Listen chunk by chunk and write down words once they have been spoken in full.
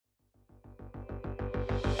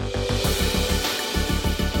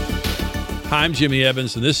Hi, I'm Jimmy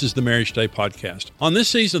Evans, and this is the Marriage Today podcast. On this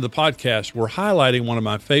season of the podcast, we're highlighting one of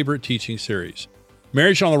my favorite teaching series.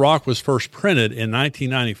 Marriage on the Rock was first printed in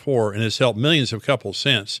 1994 and has helped millions of couples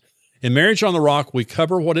since. In Marriage on the Rock, we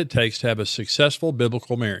cover what it takes to have a successful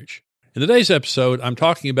biblical marriage. In today's episode, I'm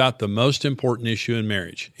talking about the most important issue in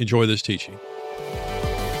marriage. Enjoy this teaching.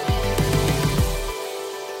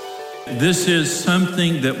 This is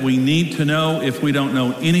something that we need to know if we don't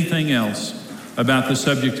know anything else about the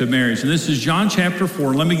subject of marriage. And this is John chapter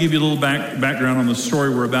 4. Let me give you a little background on the story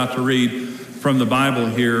we're about to read from the Bible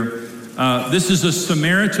here. This is a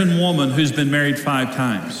Samaritan woman who's been married 5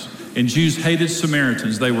 times. And Jews hated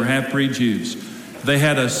Samaritans. They were half-breed Jews. They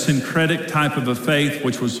had a syncretic type of a faith,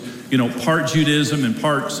 which was, part Judaism and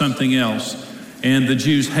part something else. And the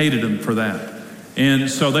Jews hated them for that. And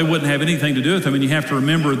so they wouldn't have anything to do with them. And you have to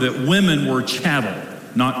remember that women were chattel,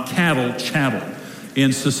 not cattle, chattel.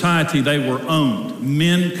 In society, they were owned.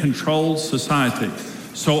 Men controlled society.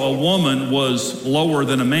 So a woman was lower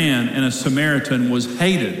than a man, and a Samaritan was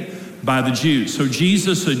hated by the Jews. So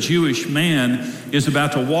Jesus, a Jewish man, is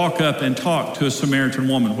about to walk up and talk to a Samaritan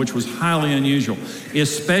woman, which was highly unusual,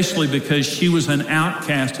 especially because she was an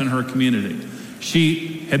outcast in her community.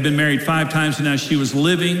 She had been married 5 times, and now she was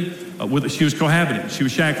living she was cohabiting. She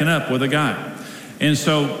was shacking up with a guy. And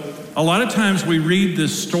so a lot of times we read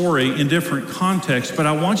this story in different contexts, but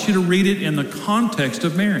I want you to read it in the context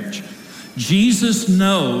of marriage. Jesus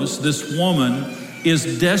knows this woman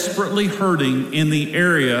is desperately hurting in the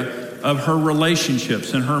area of her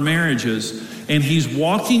relationships and her marriages, and he's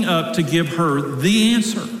walking up to give her the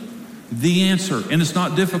answer. The answer. And it's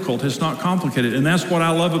not difficult. It's not complicated. And that's what I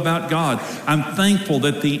love about God. I'm thankful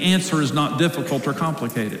that the answer is not difficult or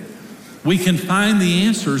complicated. We can find the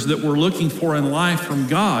answers that we're looking for in life from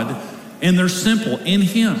God, and they're simple in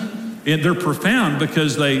Him. And they're profound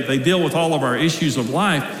because they deal with all of our issues of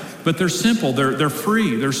life, but they're simple. They're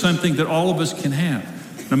free. They're something that all of us can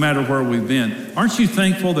have, no matter where we've been. Aren't you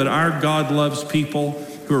thankful that our God loves people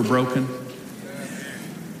who are broken?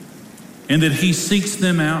 And that He seeks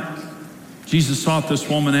them out? Jesus sought this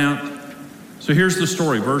woman out. So here's the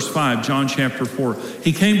story, verse 5, John chapter 4.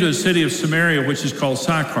 He came to a city of Samaria, which is called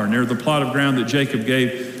Sychar, near the plot of ground that Jacob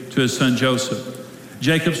gave to his son Joseph.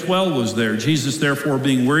 Jacob's well was there. Jesus, therefore,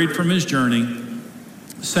 being wearied from his journey,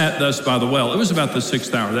 sat thus by the well. It was about the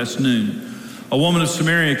 6th hour, that's noon. A woman of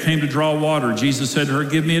Samaria came to draw water. Jesus said to her,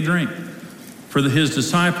 "Give me a drink." For his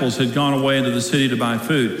disciples had gone away into the city to buy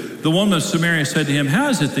food. The woman of Samaria said to him, "How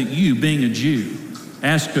is it that you, being a Jew,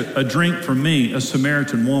 ask a drink from me, a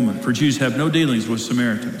Samaritan woman? For Jews have no dealings with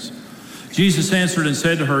Samaritans." Jesus answered and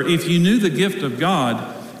said to her, "If you knew the gift of God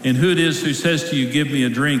and who it is who says to you, 'Give me a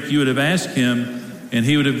drink,' you would have asked him, and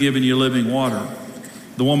he would have given you living water."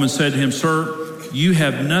 The woman said to him, "Sir, you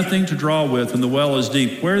have nothing to draw with, and the well is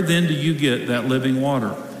deep. Where then do you get that living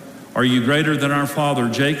water? Are you greater than our father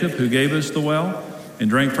Jacob, who gave us the well and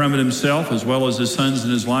drank from it himself, as well as his sons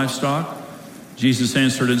and his livestock?" Jesus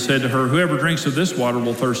answered and said to her, "Whoever drinks of this water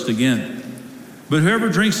will thirst again. But whoever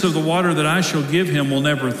drinks of the water that I shall give him will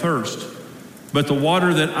never thirst. But the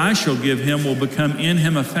water that I shall give him will become in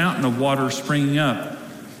him a fountain of water springing up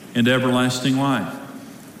into everlasting life."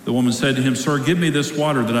 The woman said to him, "Sir, give me this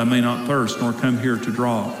water that I may not thirst, nor come here to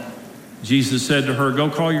draw." Jesus said to her, "Go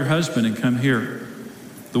call your husband and come here."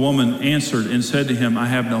 The woman answered and said to him, "I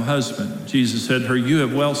have no husband." Jesus said to her, "You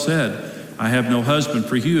have well said, 'I have no husband,'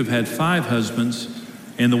 for you have had 5 husbands,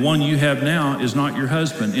 and the one you have now is not your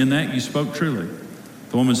husband. In that you spoke truly."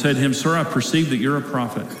 The woman said to him, "Sir, I perceive that you're a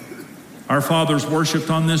prophet. Our fathers worshipped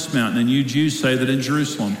on this mountain, and you Jews say that in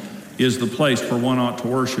Jerusalem is the place where one ought to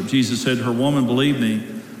worship." Jesus said to her, "Woman, believe me,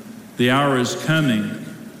 the hour is coming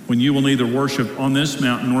when you will neither worship on this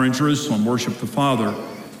mountain nor in Jerusalem. Worship the Father.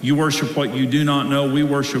 You worship what you do not know. We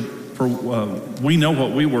know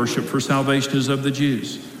what we worship, for salvation is of the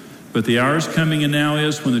Jews. But the hour is coming, and now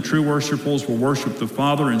is, when the true worshipers will worship the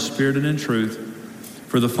Father in spirit and in truth.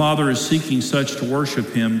 For the Father is seeking such to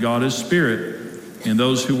worship him. God is spirit, and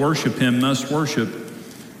those who worship him must worship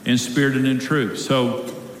in spirit and in truth." So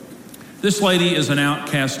this lady is an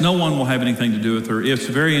outcast. No one will have anything to do with her. It's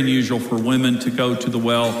very unusual for women to go to the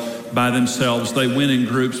well by themselves. They went in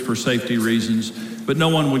groups for safety reasons, but no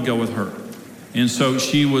one would go with her. And so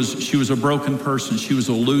she was a broken person. She was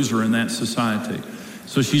a loser in that society.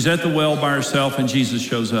 So she's at the well by herself, and Jesus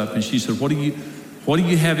shows up, and she said, What are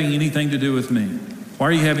you having anything to do with me? Why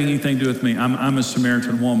are you having anything to do with me? I'm a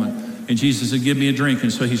Samaritan woman." And Jesus said, "Give me a drink."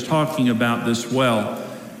 And so he's talking about this well,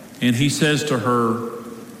 and he says to her,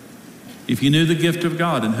 "If you knew the gift of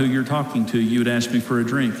God and who you're talking to, you would ask me for a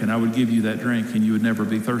drink, and I would give you that drink, and you would never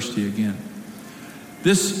be thirsty again."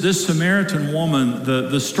 This Samaritan woman,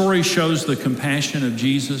 the story shows the compassion of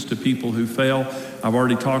Jesus to people who fail. I've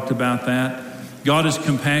already talked about that. God is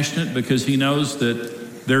compassionate because he knows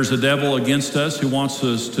that there's a devil against us who wants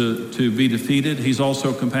us to be defeated. He's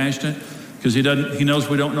also compassionate because he knows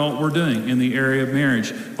we don't know what we're doing in the area of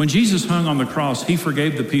marriage. When Jesus hung on the cross, he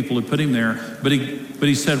forgave the people who put him there, but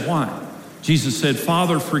he said, why? Jesus said,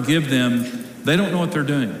 Father, forgive them. They don't know what they're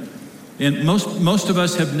doing. And most of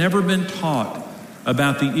us have never been taught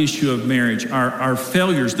about the issue of marriage, our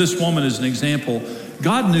failures. This woman is an example.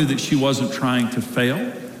 God knew that she wasn't trying to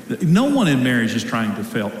fail. No one in marriage is trying to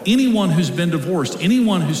fail. Anyone who's been divorced,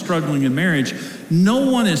 anyone who's struggling in marriage,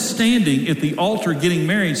 no one is standing at the altar getting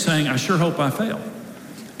married saying, I sure hope I fail.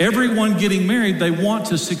 Everyone getting married, they want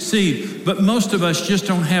to succeed, but most of us just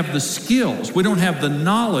don't have the skills. We don't have the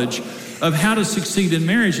knowledge of how to succeed in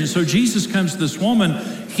marriage. And so Jesus comes to this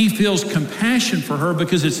woman. He feels compassion for her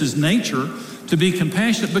because it's his nature to be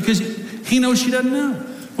compassionate, because he knows she doesn't know.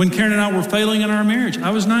 When Karen and I were failing in our marriage,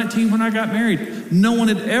 I was 19 when I got married. No one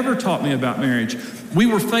had ever taught me about marriage. We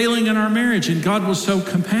were failing in our marriage, and God was so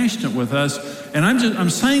compassionate with us. And I'm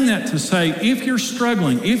saying that to say, if you're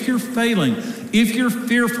struggling, if you're failing, if you're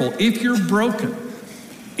fearful, if you're broken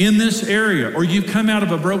in this area, or you've come out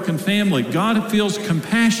of a broken family, God feels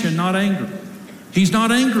compassion, not anger. He's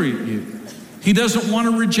not angry at you. He doesn't want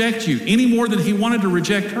to reject you any more than he wanted to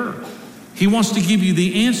reject her. He wants to give you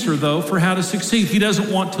the answer, though, for how to succeed. He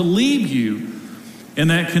doesn't want to leave you in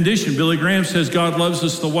that condition. Billy Graham says God loves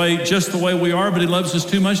us just the way we are, but he loves us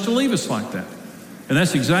too much to leave us like that. And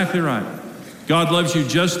that's exactly right. God loves you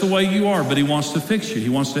just the way you are, but he wants to fix you. He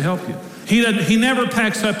wants to help you. He never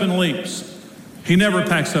packs up and leaves. He never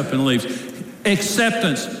packs up and leaves.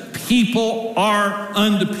 Acceptance. People are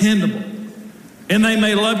undependable. And they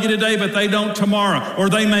may love you today, but they don't tomorrow. Or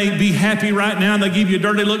they may be happy right now and they give you a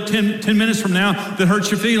dirty look 10 minutes from now that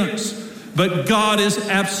hurts your feelings. But God is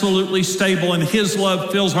absolutely stable, and his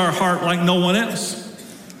love fills our heart like no one else.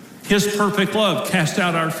 His perfect love casts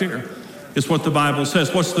out our fear. It's what the Bible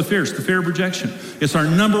says. What's the fear? It's the fear of rejection. It's our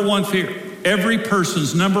number one fear. Every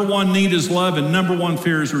person's number one need is love, and number one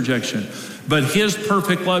fear is rejection. But his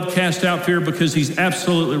perfect love casts out fear because he's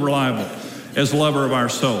absolutely reliable as lover of our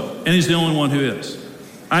soul. And he's the only one who is.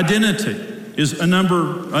 Identity is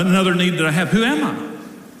another need that I have. Who am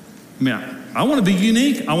I? I want to be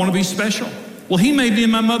unique. I want to be special. Well, he made me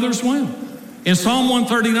in my mother's womb. In Psalm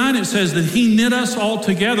 139, it says that he knit us all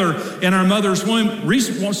together in our mother's womb.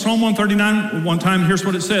 Psalm 139, one time, here's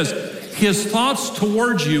what it says. His thoughts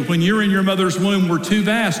towards you when you're in your mother's womb were too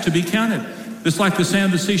vast to be counted. It's like the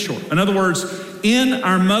sand of the seashore. In other words, in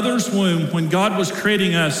our mother's womb, when God was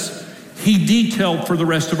creating us, he detailed for the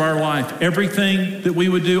rest of our life everything that we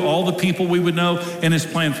would do, all the people we would know, and his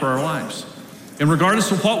plan for our lives. And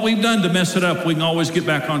regardless of what we've done to mess it up, we can always get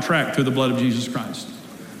back on track through the blood of Jesus Christ.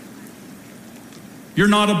 You're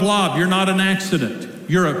not a blob. You're not an accident.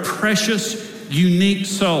 You're a precious, unique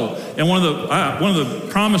soul. And one of the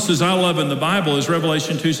promises I love in the Bible is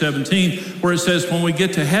Revelation 2:17, where it says when we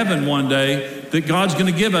get to heaven one day, that God's going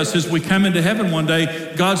to give us, as we come into heaven one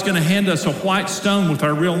day, God's going to hand us a white stone with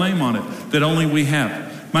our real name on it that only we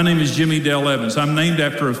have. My name is Jimmy Dale Evans. I'm named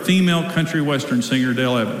after a female country western singer,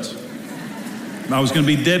 Dale Evans. I was going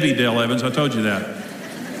to be Debbie Dale Evans. I told you that.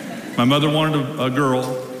 My mother wanted a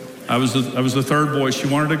girl. I was the third boy. She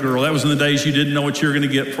wanted a girl. That was in the days you didn't know what you were going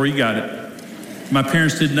to get before you got it. My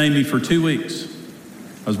parents didn't name me for 2 weeks.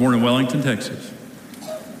 I was born in Wellington, Texas.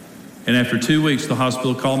 And after 2 weeks, the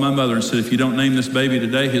hospital called my mother and said, if you don't name this baby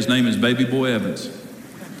today, his name is Baby Boy Evans.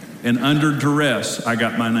 And under duress, I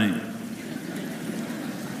got my name.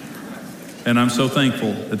 And I'm so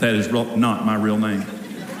thankful that is not my real name.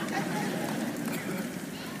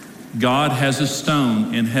 God has a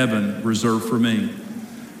stone in heaven reserved for me.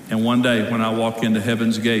 And one day when I walk into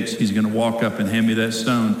heaven's gates, he's going to walk up and hand me that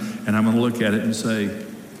stone, and I'm going to look at it and say,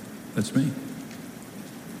 that's me.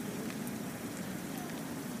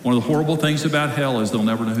 One of the horrible things about hell is they'll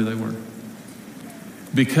never know who they were.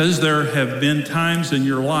 Because there have been times in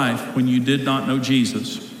your life when you did not know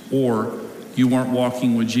Jesus or you weren't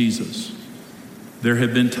walking with Jesus. There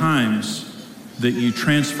have been times that you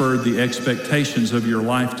transferred the expectations of your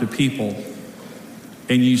life to people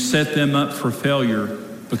and you set them up for failure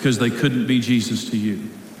because they couldn't be Jesus to you.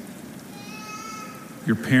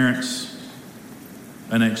 Your parents,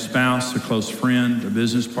 an ex-spouse, a close friend, a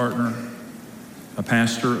business partner, a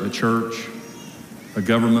pastor, a church, a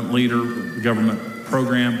government leader, a government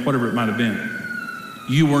program, whatever it might have been.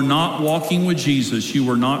 You were not walking with Jesus. You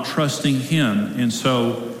were not trusting him. And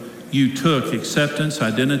so you took acceptance,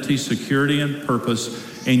 identity, security, and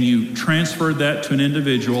purpose, and you transferred that to an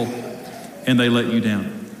individual, and they let you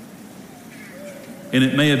down. And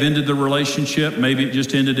it may have ended the relationship. Maybe it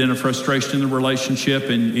just ended in a frustration in the relationship,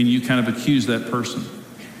 and you kind of accuse that person.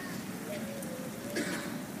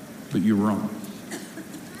 But you were wrong.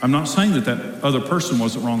 I'm not saying that other person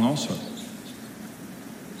wasn't wrong also.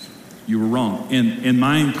 You were wrong. And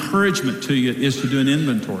my encouragement to you is to do an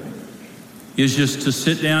inventory. Is just to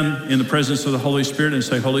sit down in the presence of the Holy Spirit and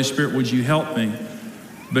say, Holy Spirit, would you help me?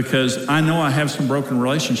 Because I know I have some broken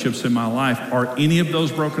relationships in my life. Are any of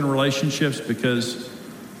those broken relationships because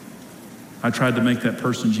I tried to make that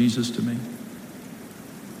person Jesus to me?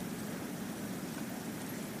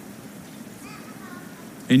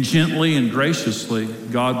 And gently and graciously,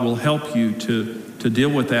 God will help you to deal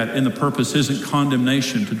with that. And the purpose isn't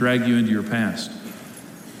condemnation to drag you into your past.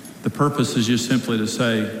 The purpose is just simply to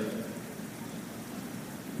say,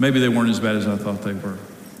 maybe they weren't as bad as I thought they were.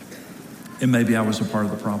 And maybe I was a part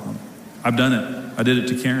of the problem. I've done it. I did it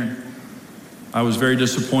to Karen. I was very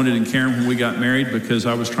disappointed in Karen when we got married because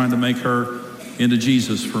I was trying to make her into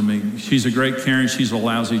Jesus for me. She's a great Karen. She's a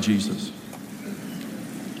lousy Jesus.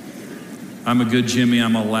 I'm a good Jimmy.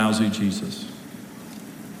 I'm a lousy Jesus.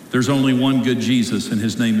 There's only one good Jesus, and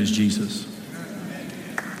his name is Jesus.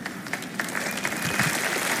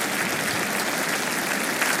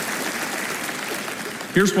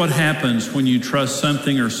 Here's what happens when you trust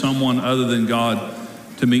something or someone other than God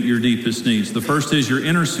to meet your deepest needs. The first is your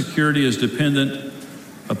inner security is dependent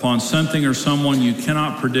upon something or someone you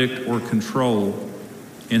cannot predict or control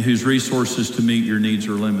and whose resources to meet your needs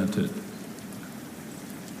are limited.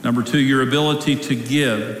 Number two, your ability to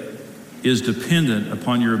give is dependent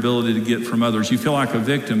upon your ability to get from others. You feel like a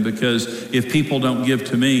victim because if people don't give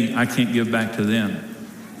to me, I can't give back to them.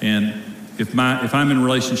 And if I'm in a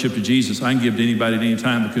relationship to Jesus, I can give to anybody at any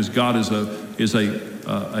time because God is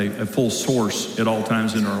a full source at all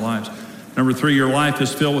times in our lives. Number three, your life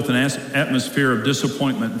is filled with an atmosphere of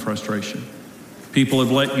disappointment and frustration. People have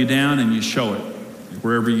let you down and you show it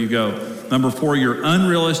wherever you go. Number four, your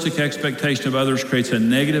unrealistic expectation of others creates a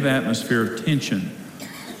negative atmosphere of tension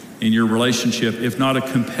in your relationship, if not a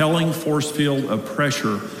compelling force field of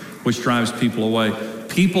pressure which drives people away.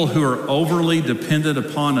 People who are overly dependent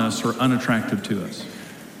upon us are unattractive to us.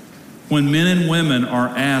 When men and women are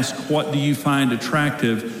asked, what do you find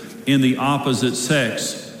attractive in the opposite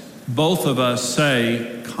sex? Both of us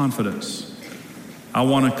say confidence. I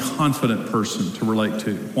want a confident person to relate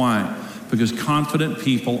to. Why? Because confident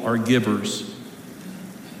people are givers,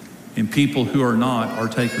 and people who are not are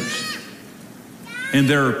takers. And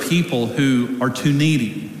there are people who are too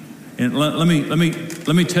needy. And let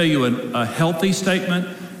me tell you a healthy statement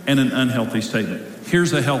and an unhealthy statement.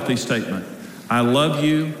 Here's a healthy statement. I love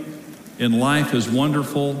you, and life is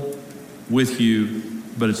wonderful with you,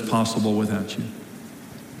 but it's possible without you.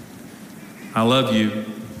 I love you,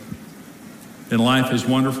 and life is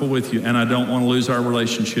wonderful with you, and I don't want to lose our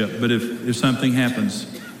relationship. But if something happens,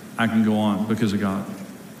 I can go on because of God.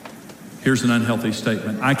 Here's an unhealthy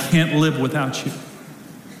statement. I can't live without you.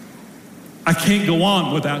 I can't go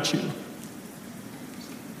on without you.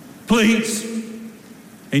 Please.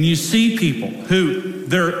 And you see people who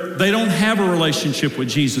they don't have a relationship with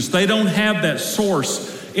Jesus. They don't have that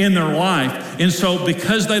source in their life. And so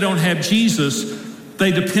because they don't have Jesus, they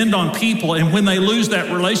depend on people. And when they lose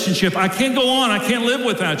that relationship, I can't go on. I can't live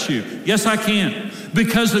without you. Yes, I can.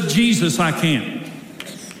 Because of Jesus, I can.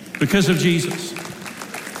 Because of Jesus.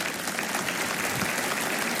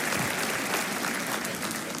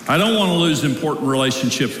 I don't want to lose important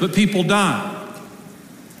relationships, but people die.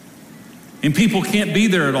 And people can't be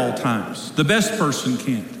there at all times. The best person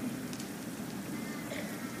can't.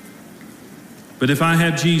 But if I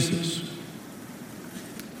have Jesus,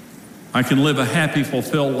 I can live a happy,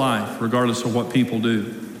 fulfilled life regardless of what people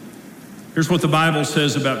do. Here's what the Bible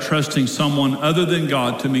says about trusting someone other than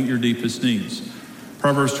God to meet your deepest needs.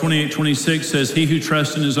 Proverbs 28:26 says, he who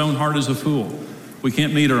trusts in his own heart is a fool. We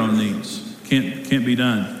can't meet our own needs. Can't be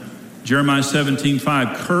done. Jeremiah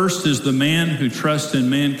 17:5, cursed is the man who trusts in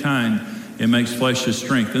mankind and makes flesh his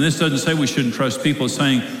strength. And this doesn't say we shouldn't trust people. It's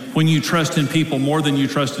saying when you trust in people more than you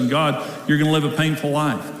trust in God, you're going to live a painful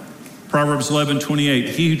life. Proverbs 11:28,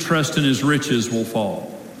 he who trusts in his riches will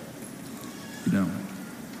fall. You know,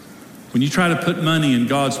 when you try to put money in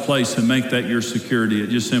God's place and make that your security, it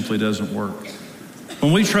just simply doesn't work.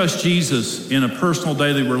 When we trust Jesus in a personal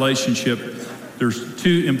daily relationship, there's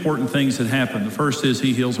two important things that happen. The first is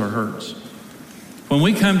he heals our hurts. When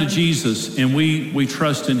we come to Jesus and we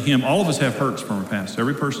trust in him, all of us have hurts from our past.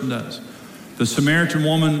 Every person does. The Samaritan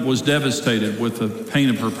woman was devastated with the pain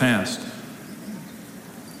of her past.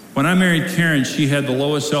 When I married Karen, she had the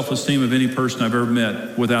lowest self-esteem of any person I've ever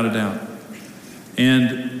met, without a doubt.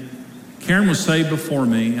 And Karen was saved before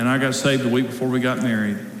me, and I got saved a week before we got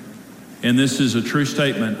married. And this is a true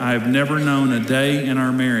statement. I have never known a day in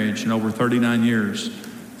our marriage in over 39 years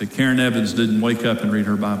that Karen Evans didn't wake up and read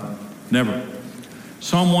her Bible. Never.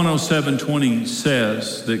 Psalm 107:20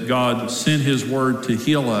 says that God sent his word to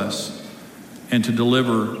heal us and to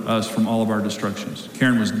deliver us from all of our destructions.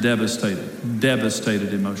 Karen was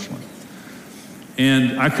devastated emotionally.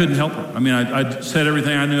 And I couldn't help her. I mean, I said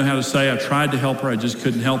everything I knew how to say. I tried to help her. I just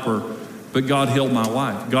couldn't help her. But God healed my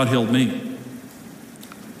wife. God healed me.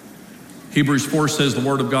 Hebrews 4 says the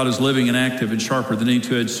word of God is living and active and sharper than any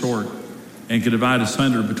two-edged sword and can divide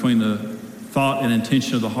asunder between the thought and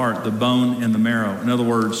intention of the heart, the bone and the marrow. In other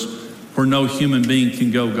words, where no human being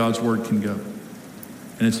can go, God's word can go.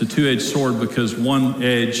 And it's a two-edged sword because one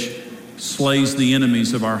edge slays the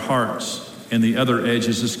enemies of our hearts and the other edge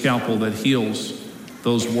is a scalpel that heals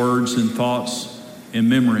those words and thoughts and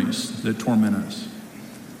memories that torment us.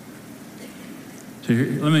 So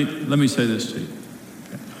here, let me say this to you.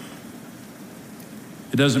 Okay.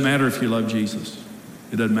 It doesn't matter if you love Jesus.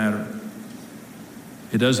 It doesn't matter.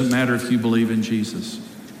 It doesn't matter if you believe in Jesus.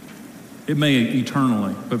 It may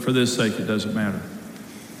eternally, but for this sake, it doesn't matter.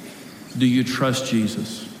 Do you trust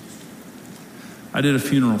Jesus? I did a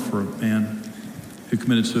funeral for a man who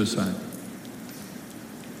committed suicide.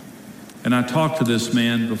 And I talked to this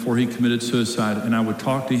man before he committed suicide, and I would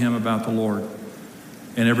talk to him about the Lord.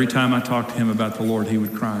 And every time I talked to him about the Lord, he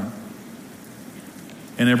would cry.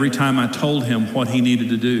 And every time I told him what he needed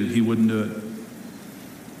to do, he wouldn't do it.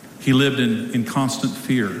 He lived in constant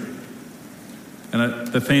fear. And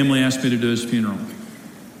the family asked me to do his funeral.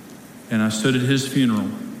 And I stood at his funeral.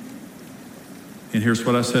 And here's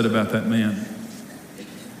what I said about that man.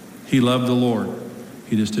 He loved the Lord.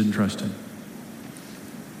 He just didn't trust him.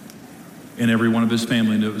 And every one of his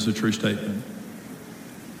family knew it was a true statement.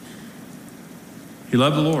 He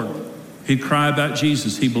loved the Lord. He'd cry about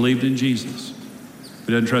Jesus. He believed in Jesus. But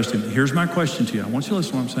he doesn't trust him. Here's my question to you. I want you to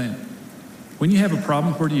listen to what I'm saying. When you have a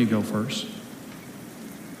problem, where do you go first?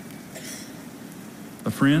 A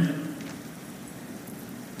friend?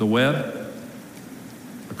 The web?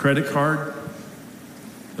 A credit card?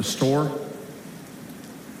 A store?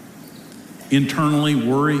 Internally,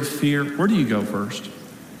 worry, fear. Where do you go first?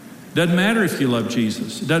 Doesn't matter if you love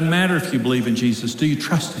Jesus. It doesn't matter if you believe in Jesus. Do you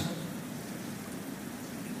trust him?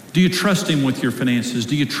 Do you trust him with your finances?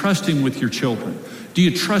 Do you trust him with your children? Do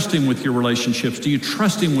you trust him with your relationships? Do you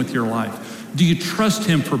trust him with your life? Do you trust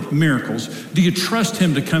him for miracles? Do you trust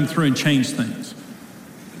him to come through and change things?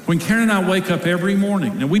 When Karen and I wake up every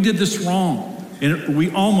morning, and we did this wrong, and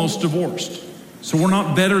we almost divorced. So we're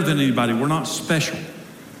not better than anybody. We're not special.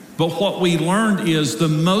 But what we learned is the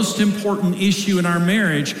most important issue in our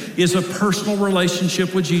marriage is a personal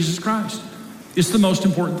relationship with Jesus Christ. It's the most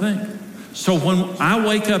important thing. So when I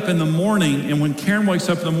wake up in the morning and when Karen wakes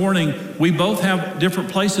up in the morning, we both have different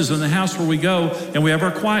places in the house where we go and we have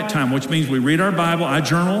our quiet time, which means we read our Bible, I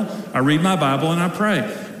journal, I read my Bible, and I pray.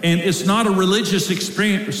 And it's not a religious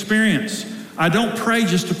experience. I don't pray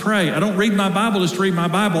just to pray. I don't read my Bible just to read my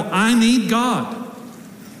Bible. I need God.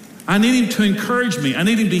 I need him to encourage me. I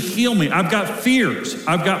need him to heal me. I've got fears.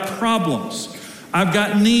 I've got problems. I've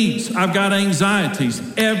got needs. I've got anxieties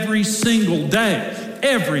every single day,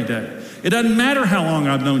 every day. It doesn't matter how long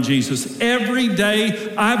I've known Jesus. Every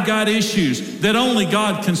day I've got issues that only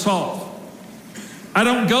God can solve. I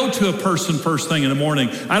don't go to a person first thing in the morning.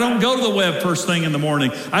 I don't go to the web first thing in the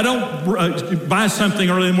morning. I don't buy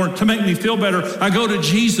something early in the morning to make me feel better. I go to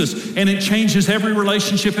Jesus and it changes every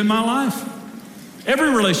relationship in my life.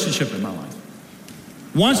 Every relationship in my life.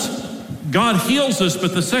 Once God heals us,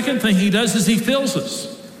 but the second thing he does is he fills us.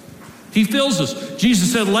 He fills us.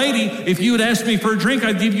 Jesus said, lady, if you would ask me for a drink,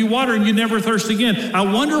 I'd give you water and you'd never thirst again. I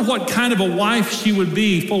wonder what kind of a wife she would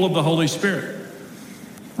be full of the Holy Spirit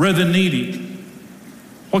rather than needy.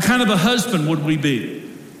 What kind of a husband would we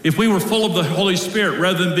be if we were full of the Holy Spirit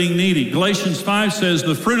rather than being needy? Galatians 5 says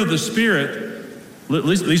the fruit of the Spirit,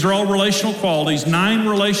 these are all relational qualities, 9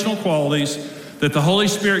 relational qualities that the Holy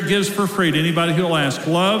Spirit gives for free to anybody who will ask.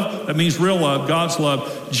 Love, that means real love, God's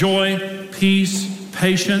love. Joy, peace,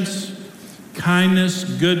 patience, kindness,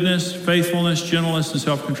 goodness, faithfulness, gentleness, and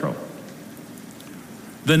self-control.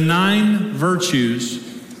 The 9 virtues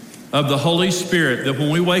of the Holy Spirit that when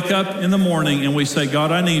we wake up in the morning and we say,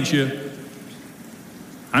 God, I need you.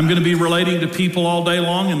 I'm going to be relating to people all day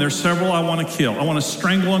long, and there's several I want to kill. I want to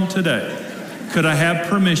strangle them today. Could I have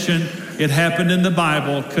permission? It happened in the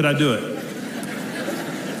Bible. Could I do it?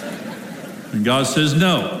 And God says,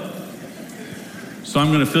 no. So I'm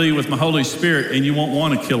going to fill you with my Holy Spirit, and you won't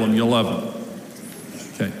want to kill them. You'll love them.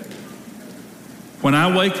 Okay. When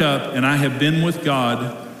I wake up and I have been with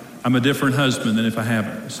God I'm a different husband than if I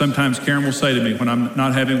haven't. Sometimes Karen will say to me when I'm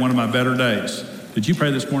not having one of my better days, did you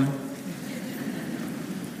pray this morning?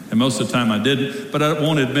 And most of the time I didn't, but I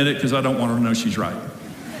won't admit it because I don't want her to know she's right.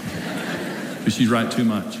 Because she's right too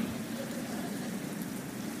much.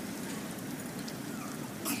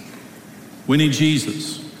 We need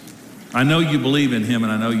Jesus. I know you believe in him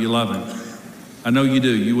and I know you love him. I know you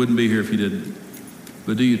do. You wouldn't be here if you didn't.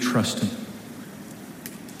 But do you trust him?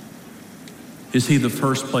 Is he the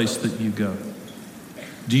first place that you go?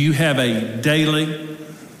 Do you have a daily,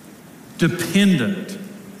 dependent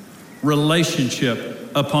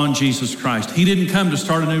relationship upon Jesus Christ? He didn't come to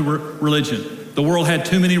start a new religion. The world had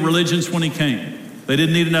too many religions when he came. They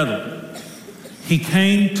didn't need another one. He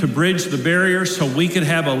came to bridge the barrier so we could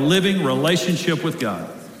have a living relationship with God,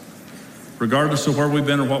 regardless of where we've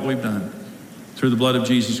been or what we've done, through the blood of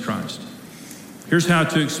Jesus Christ. Here's how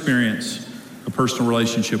to experience a personal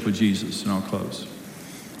relationship with Jesus, and I'll close.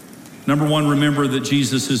 Number one, remember that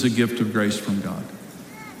Jesus is a gift of grace from God.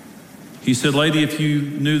 He said, lady, if you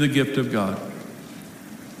knew the gift of God,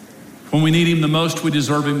 when we need him the most, we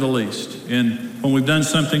deserve him the least. And when we've done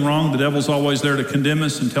something wrong, the devil's always there to condemn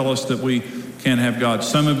us and tell us that we can't have God.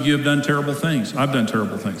 Some of you have done terrible things. I've done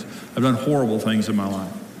terrible things. I've done horrible things in my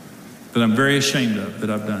life that I'm very ashamed of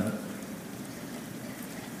that I've done.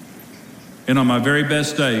 And on my very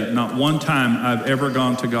best day, not one time I've ever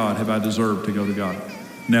gone to God have I deserved to go to God.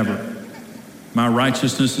 Never. My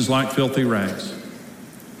righteousness is like filthy rags,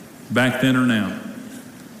 back then or now.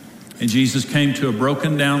 And Jesus came to a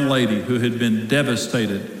broken down lady who had been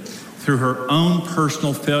devastated through her own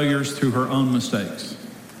personal failures, through her own mistakes.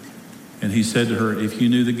 And he said to her, if you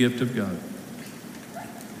knew the gift of God.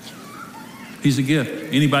 He's a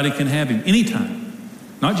gift. Anybody can have him anytime.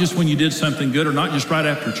 Not just when you did something good or not just right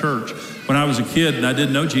after church. When I was a kid and I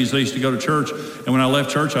didn't know Jesus, I used to go to church. And when I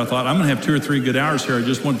left church, I thought, I'm going to have 2 or 3 good hours here. I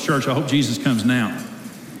just went to church. I hope Jesus comes now.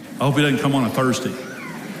 I hope he doesn't come on a Thursday.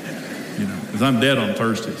 Because I'm dead on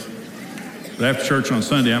Thursdays. But after church on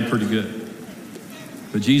Sunday, I'm pretty good.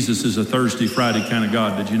 But Jesus is a Thursday, Friday kind of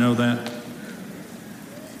God. Did you know that?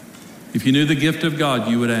 If you knew the gift of God,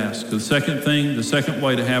 you would ask. The second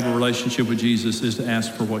way to have a relationship with Jesus is to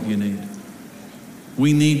ask for what you need.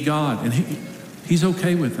 We need God, and he's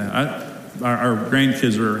okay with that. Our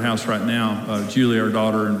grandkids are at our house right now. Julie, our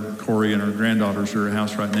daughter, and Corey and our granddaughters are at our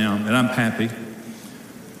house right now, and I'm Pappy.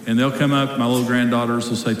 And they'll come up, my little granddaughters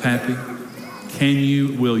will say, Pappy, can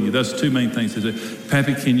you, will you? That's 2 main things they say.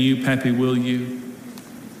 Pappy, can you? Pappy, will you?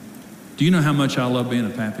 Do you know how much I love being a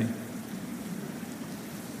Pappy?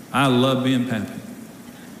 I love being Pappy.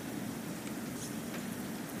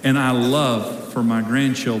 And I love for my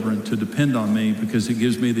grandchildren to depend on me because it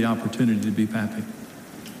gives me the opportunity to be Pappy.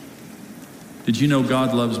 Did you know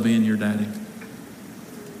God loves being your daddy?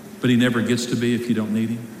 But he never gets to be if you don't need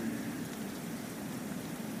him.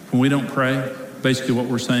 When we don't pray, basically what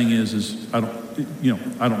we're saying is I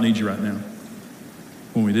don't need you right now.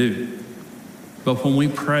 When we do. But when we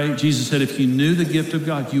pray, Jesus said, if you knew the gift of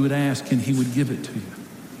God, you would ask and he would give it to you.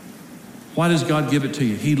 Why does God give it to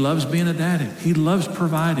you? He loves being a daddy. He loves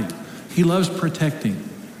providing. He loves protecting.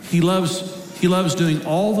 He loves doing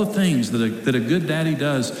all the things that a good daddy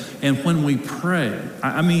does. And when we pray,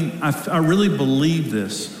 I really believe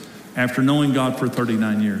this after knowing God for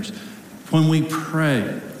 39 years. When we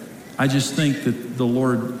pray, I just think that the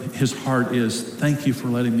Lord, his heart is, thank you for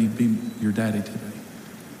letting me be your daddy today.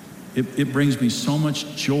 It brings me so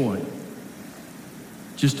much joy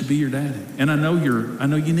just to be your daddy. And I know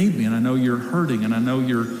you need me, and I know you're hurting, and I know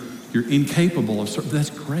you're incapable of serving.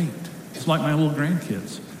 That's great. It's like my little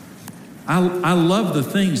grandkids. I love the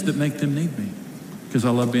things that make them need me because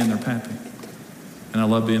I love being their pappy, and I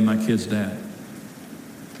love being my kid's dad.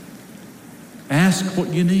 Ask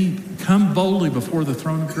what you need. Come boldly before the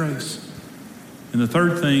throne of grace. And the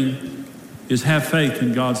third thing is have faith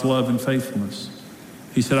in God's love and faithfulness.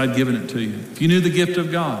 He said, I'd given it to you. If you knew the gift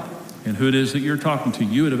of God and who it is that you're talking to,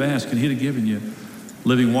 you would have asked and he'd have given you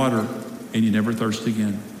living water and you never thirst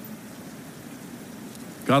again.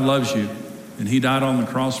 God loves you and he died on the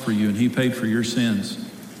cross for you and he paid for your sins.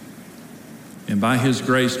 And by his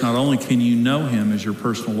grace, not only can you know him as your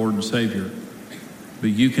personal Lord and Savior, but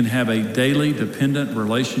you can have a daily dependent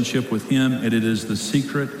relationship with him, and it is the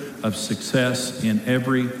secret of success in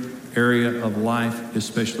every area of life,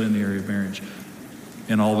 especially in the area of marriage.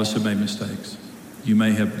 And all of us have made mistakes. You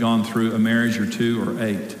may have gone through a marriage or 2 or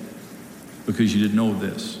 8 because you didn't know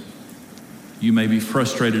this. You may be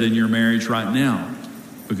frustrated in your marriage right now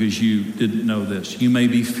because you didn't know this. You may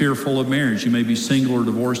be fearful of marriage. You may be single or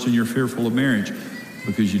divorced and you're fearful of marriage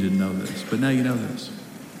because you didn't know this. But now you know this.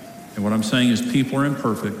 And what I'm saying is people are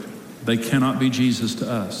imperfect. They cannot be Jesus to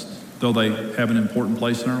us, though they have an important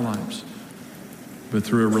place in our lives. But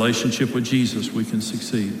through a relationship with Jesus, we can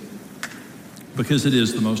succeed, because it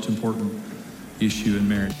is the most important issue in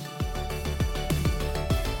marriage.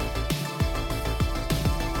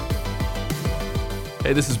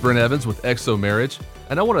 Hey, this is Brent Evans with XO Marriage,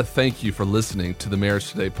 and I want to thank you for listening to the Marriage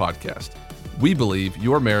Today podcast. We believe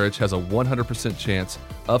your marriage has a 100% chance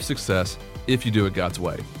of success if you do it God's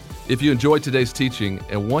way. If you enjoyed today's teaching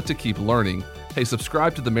and want to keep learning, hey,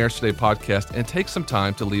 subscribe to the Marriage Today podcast and take some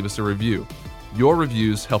time to leave us a review. Your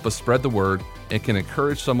reviews help us spread the word and can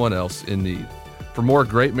encourage someone else in need. For more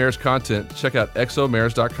great marriage content, check out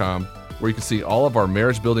xomarriage.com, where you can see all of our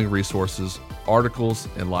marriage building resources, articles,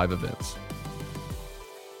 and live events.